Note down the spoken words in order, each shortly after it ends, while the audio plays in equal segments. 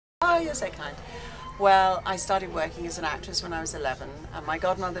Oh, you're so kind. Well, I started working as an actress when I was 11, and my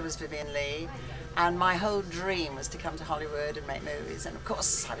godmother was Vivian Leigh, and my whole dream was to come to Hollywood and make movies. And of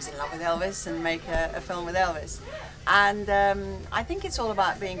course, I was in love with Elvis and make a film with Elvis. And I think it's all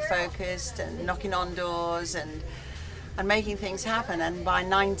about being focused and knocking on doors and making things happen. And by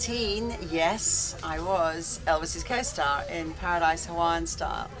 19, yes, I was Elvis's co-star in Paradise Hawaiian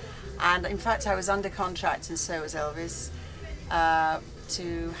Style. And in fact, I was under contract, and so was Elvis,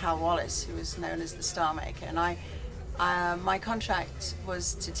 to Hal Wallace, who was known as the Star Maker. And my contract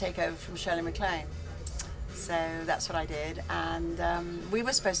was to take over from Shirley MacLaine. So that's what I did. And we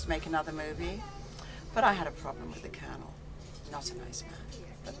were supposed to make another movie, but I had a problem with the Colonel. Not a nice man,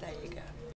 but there you go.